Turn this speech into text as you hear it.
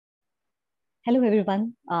Hello,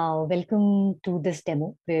 everyone. Welcome to this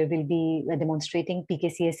demo where we'll be demonstrating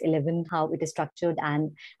PKCS 11, how it is structured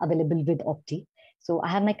and available with Opti. So I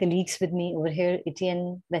have my colleagues with me over here,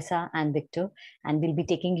 Etienne, Vesa, and Victor, and we'll be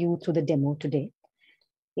taking you through the demo today.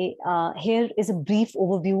 Here is a brief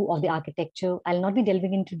overview of the architecture. I'll not be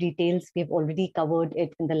delving into details. We've already covered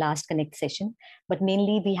it in the last Connect session, but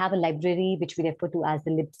mainly we have a library which we refer to as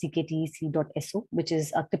the libcktc.so, which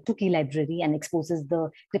is a crypto key library and exposes the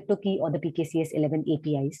crypto key or the PKCS 11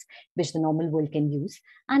 APIs, which the normal world can use,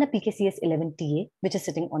 and a PKCS 11 TA, which is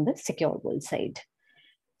sitting on the secure world side.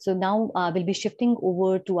 So now we'll be shifting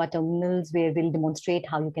over to our terminals where we'll demonstrate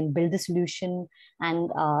how you can build the solution and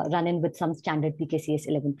run in with some standard PKCS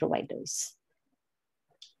 11 providers.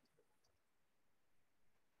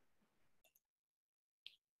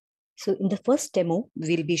 So in the first demo,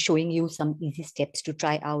 we'll be showing you some easy steps to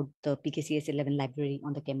try out the PKCS 11 library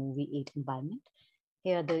on the Chemo V8 environment.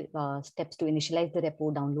 Here are the steps to initialize the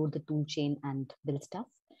repo, download the toolchain, and build stuff.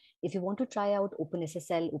 If you want to try out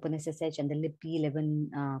OpenSSL, OpenSSH, and the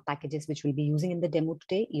libp11 packages, which we'll be using in the demo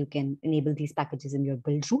today, you can enable these packages in your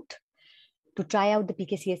build root. To try out the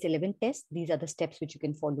PKCS 11 test, these are the steps which you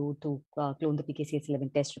can follow to clone the PKCS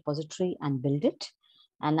 11 test repository and build it.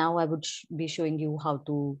 And now I would be showing you how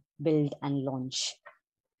to build and launch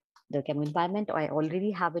the Chemo environment. I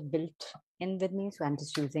already have it built in with me, so I'm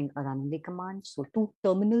just using a run only command. So two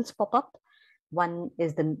terminals pop up. One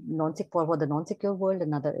is the for the non-secure world,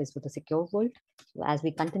 another is for the secure world. So as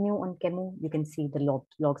we continue on Chemo, you can see the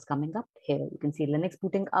logs coming up. Here you can see Linux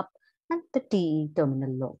booting up and the TE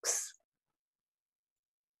terminal logs.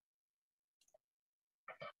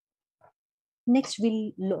 Next,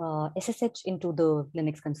 we'll SSH into the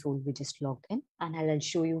Linux console we just logged in, and I'll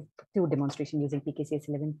show you a few demonstrations using PKCS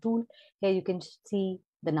 11 tool. Here you can see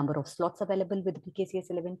the number of slots available with the PKCS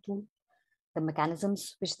 11 tool, the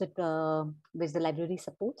mechanisms which the library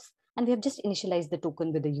supports, and we have just initialized the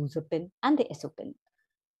token with the user pin and the SO pin.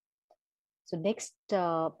 So next,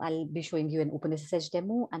 I'll be showing you an OpenSSH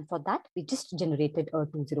demo, and for that, we just generated a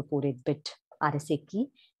 2048-bit RSA key,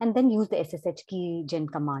 and then use the SSH key gen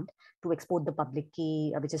command to export the public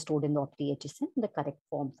key, which is stored in the Opti HSM, in the correct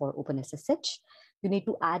form for OpenSSH. You need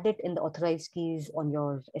to add it in the authorized keys on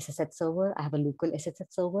your SSH server. I have a local SSH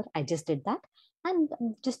server. I just did that, and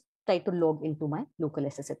just try to log into my local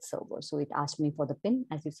SSH server. So it asked me for the PIN,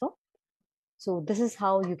 as you saw. So this is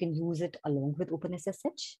how you can use it along with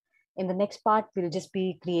OpenSSH. In the next part, we'll just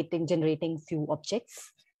be generating few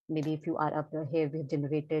objects. Maybe if you are up here, we've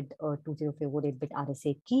generated a 2048-bit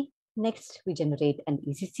RSA key. Next, we generate an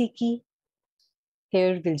ECC key.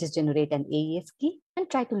 Here, we'll just generate an AES key and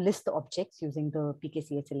try to list the objects using the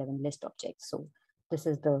PKCS 11 list objects. So this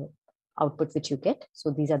is the output which you get.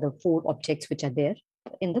 So these are the 4 objects which are there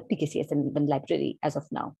in the PKCS 11 library as of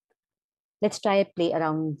now. Let's try play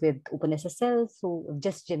around with OpenSSL. So we've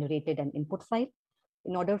just generated an input file.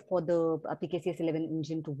 In order for the PKCS 11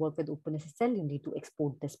 engine to work with OpenSSL, you need to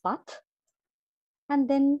export this path. And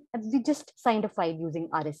then we just signed a file using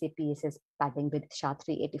RSA PSS padding with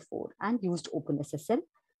SHA-384 and used OpenSSL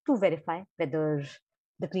to verify whether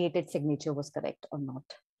the created signature was correct or not.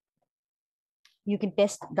 You can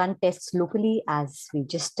run tests locally as we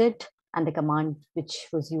just did, and the command which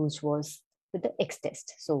was used was with the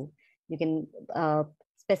xtest. So you can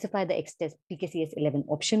specify the xtest PKCS 11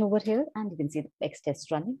 option over here, and you can see the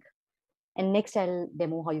xtest running. And next, I'll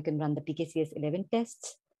demo how you can run the PKCS 11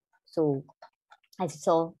 tests. So as you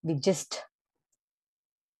saw, we just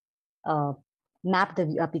mapped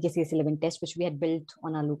the PKCS 11 test, which we had built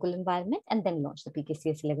on our local environment, and then launched the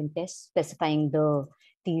PKCS 11 test, specifying the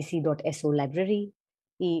tec.so library,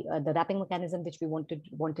 the wrapping mechanism which we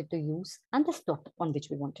wanted to use, and the slot on which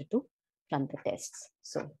we wanted to run the tests.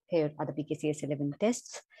 So here are the PKCS 11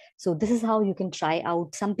 tests. So this is how you can try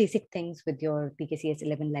out some basic things with your PKCS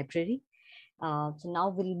 11 library. So now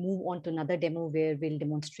we'll move on to another demo where we'll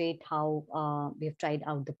demonstrate how we have tried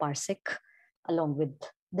out the parsec along with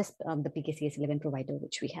this the PKCS 11 provider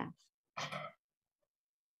which we have.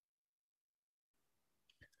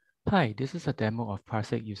 Hi, this is a demo of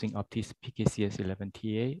parsec using Opti's PKCS 11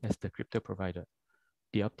 TA as the crypto provider.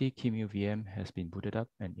 The Opti QEMU VM has been booted up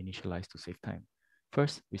and initialized to save time.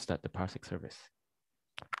 First, we start the parsec service.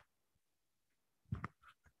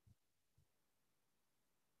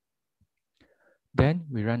 Then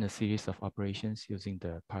we run a series of operations using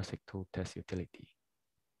the parsec tool test utility.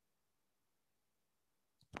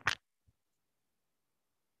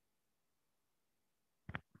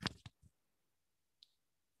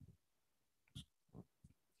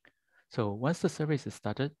 So once the service is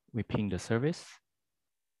started, we ping the service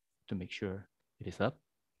to make sure it is up.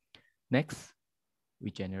 Next,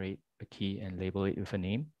 we generate a key and label it with a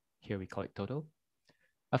name. Here we call it total.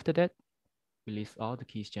 After that, we list all the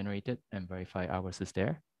keys generated and verify ours is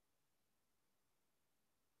there.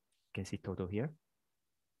 You can see total here.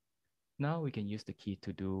 Now we can use the key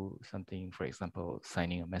to do something, for example,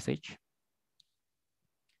 signing a message.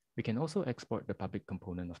 We can also export the public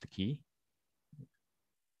component of the key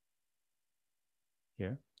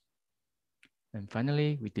here. And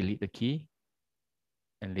finally, we delete the key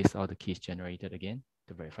and list all the keys generated again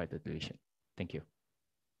to verify the deletion. Thank you.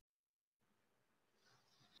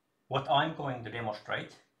 What I'm going to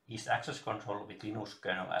demonstrate is access control with Linux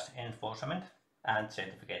kernel as enforcement and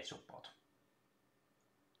certificate support.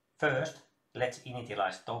 First, let's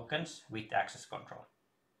initialize tokens with access control.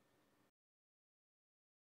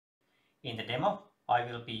 In the demo, I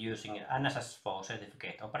will be using NSS for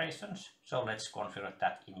certificate operations, so let's configure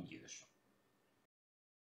that in use.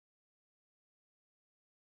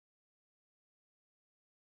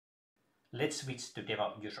 Let's switch to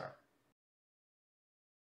demo user.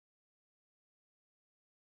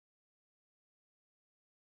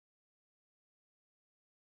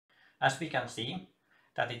 As we can see,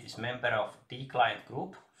 that it is member of the client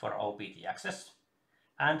group for OPT access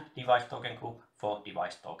and device token group for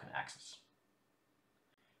device token access.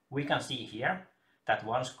 We can see here that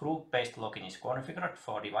once group-based login is configured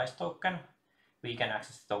for device token, we can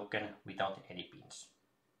access the token without any pins.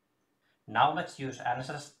 Now let's use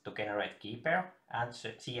NSS to generate key pair and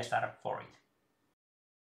CSR for it.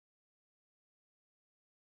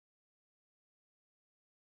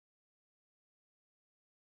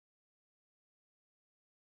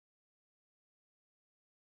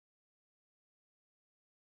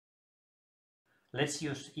 Let's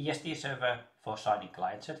use ESD server for signing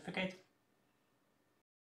client certificate.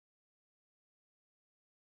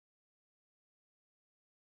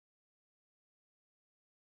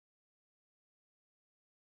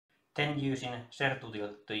 Then using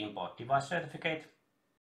certutil to import device certificate.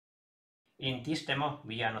 In this demo,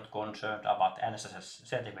 we are not concerned about NSS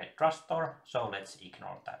certificate trust store, so let's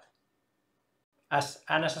ignore that. As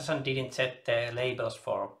NSS didn't set the labels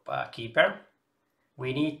for key pair,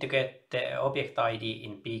 we need to get the object ID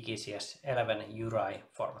in PKCS 11 URI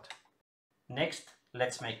format. Next,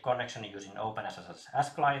 let's make connection using openssl as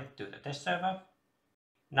client to the test server.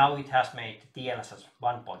 Now it has made TLS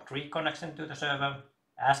 1.3 connection to the server,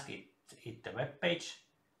 ask it the web page,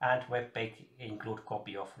 and web page include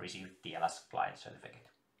copy of received TLS client certificate.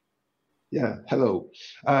 Yeah, hello.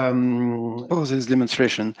 For this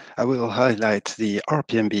demonstration, I will highlight the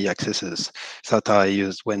RPMB accesses that are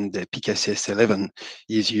used when the PKCS 11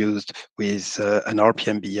 is used with an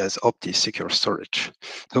RPMB as OPTI secure storage.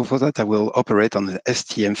 So for that, I will operate on the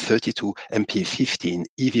STM32MP15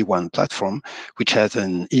 EV1 platform, which has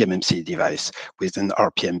an eMMC device with an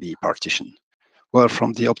RPMB partition. Well,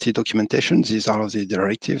 from the OPTI documentation, these are the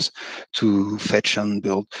directives to fetch and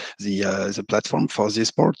build the platform for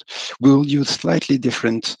this board. We will use slightly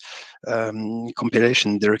different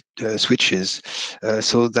compilation switches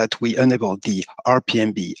so that we enable the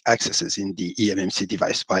RPMB accesses in the eMMC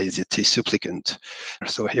device by the T-supplicant.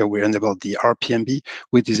 So here we enable the RPMB,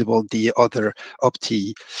 we disable the other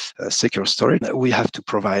OPTI secure storage. We have to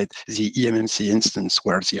provide the eMMC instance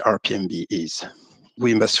where the RPMB is.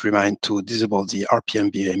 We must remind to disable the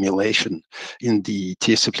RPMB emulation in the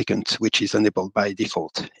T-supplicant, which is enabled by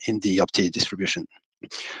default in the OPTI distribution.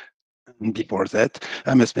 Before that,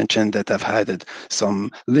 I must mention that I've added some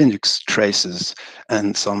Linux traces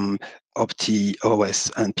and some OPTI OS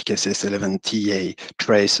and PKCS 11 TA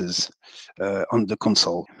traces on the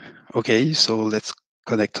console. Okay, so let's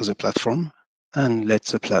connect to the platform and let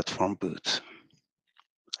the platform boot.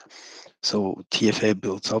 So TFA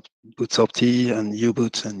boots OPTI and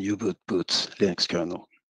U-boot boots Linux kernel.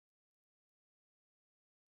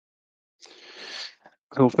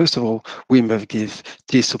 So first of all, we must give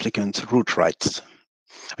T-supplicant root rights,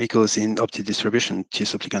 because in OPTI distribution,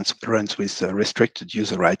 T-supplicant runs with restricted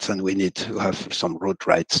user rights, and we need to have some root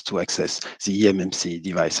rights to access the eMMC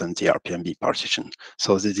device and the RPMB partition.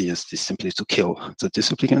 So the idea is simply to kill the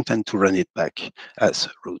T-supplicant and to run it back as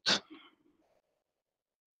root.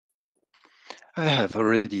 I have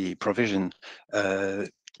already provisioned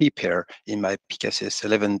key pair in my PKCS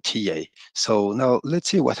 11 TA. So now let's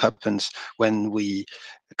see what happens when we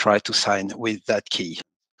try to sign with that key.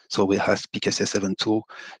 So we have PKCS 7 tool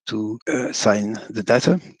to sign the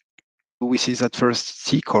data. We see that first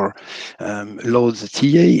C core loads the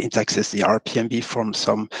TA, it accesses the RPMB from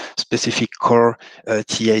some specific core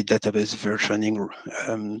TA database versioning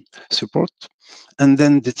support. And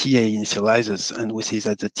then the TA initializes, and we see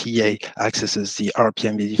that the TA accesses the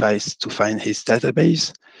RPMB device to find his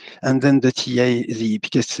database. And then the TA, the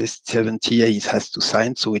PKCS7 TA has to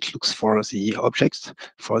sign, so it looks for the objects,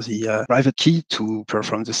 for the private key to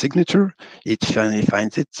perform the signature. It finally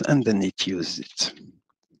finds it, and then it uses it.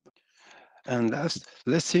 And last,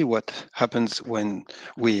 let's see what happens when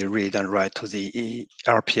we read and write to the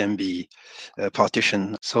RPMB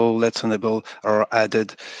partition. So let's enable our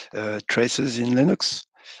added traces in Linux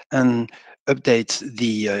and update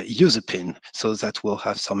the user pin so that we'll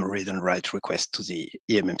have some read and write requests to the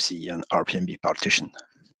eMMC and RPMB partition.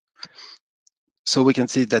 So we can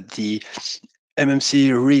see that the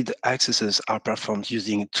MMC read accesses are performed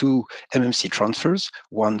using two MMC transfers,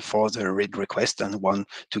 one for the read request and one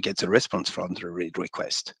to get the response from the read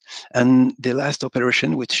request. And the last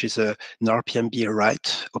operation, which is an RPMB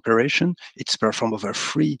write operation, it's performed over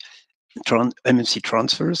three MMC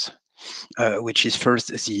transfers, which is first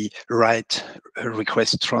the write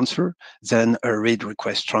request transfer, then a read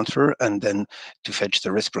request transfer, and then to fetch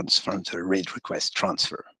the response from the read request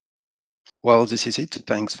transfer. Well, this is it.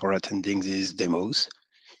 Thanks for attending these demos.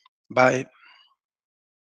 Bye.